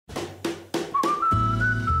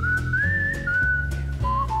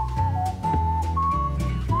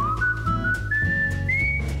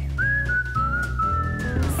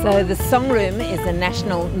So the Song Room is a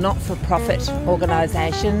national not-for-profit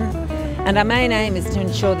organisation, and our main aim is to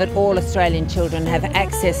ensure that all Australian children have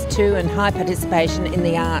access to and high participation in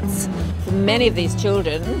the arts. For many of these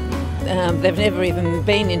children, they've never even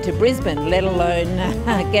been into Brisbane, let alone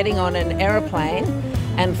getting on an aeroplane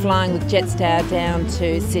and flying with Jetstar down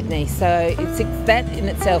to Sydney. So that in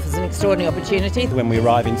itself is an extraordinary opportunity. When we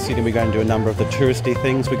arrive in Sydney, we're going to do a number of the touristy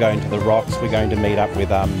things. We're going to the Rocks, we're going to meet up with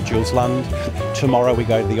Jules Lund. Tomorrow we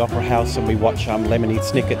go to the Opera House and we watch Lemony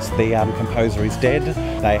Snicket's The Composer is Dead.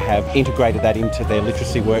 They have integrated that into their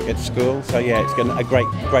literacy work at school. So yeah, it's a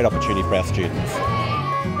great opportunity for our students.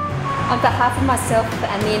 On behalf of myself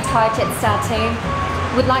and the entire Jetstar team,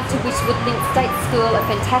 would like to wish Woodlinks State School a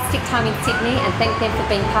fantastic time in Sydney and thank them for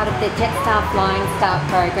being part of the Jetstar Flying Start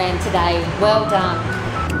program today. Well done.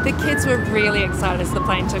 The kids were really excited as the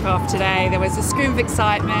plane took off today. There was a scream of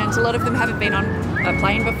excitement. A lot of them haven't been on a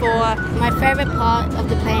plane before. My favourite part of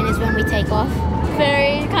the plane is when we take off.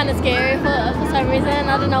 Very kind of scary for some reason.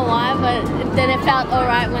 I don't know why, but then it felt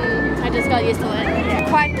alright when I just got used to it.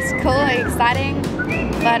 Quite cool and exciting,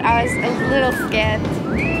 but I was a little scared,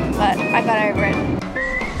 but I got over it.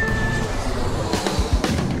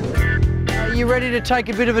 Are you ready to take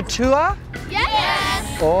a bit of a tour?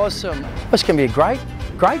 Yes! Awesome. It's going to be a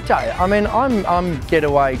great day. I mean, I'm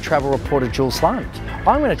getaway travel reporter Jules Lund.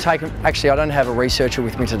 I'm going to take them. Actually, I don't have a researcher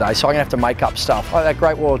with me today, so I'm going to have to make up stuff. Like that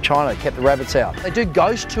Great Wall of China kept the rabbits out. They do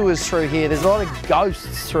ghost tours through here. There's a lot of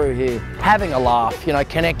ghosts through here. Having a laugh, you know,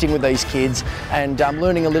 connecting with these kids and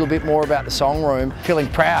learning a little bit more about the Song Room. Feeling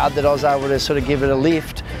proud that I was able to sort of give it a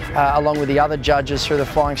lift along with the other judges through the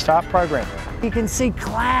Flying Start program. You can see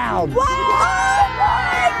clouds. Whoa! Oh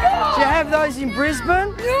my God! Do you have those in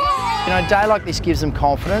Brisbane? Yeah! You know, a day like this gives them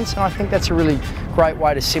confidence, and I think that's a really great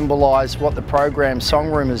way to symbolise what the program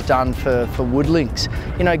Song Room has done for Woodlinks.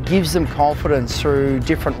 You know, gives them confidence through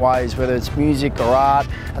different ways, whether it's music or art,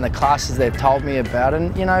 and the classes they've told me about.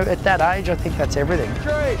 And you know, at that age, I think that's everything.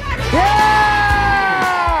 Yeah!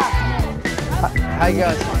 How you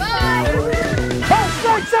guys? Bye!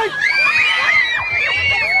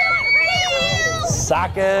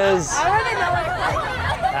 Suckers! I want to know what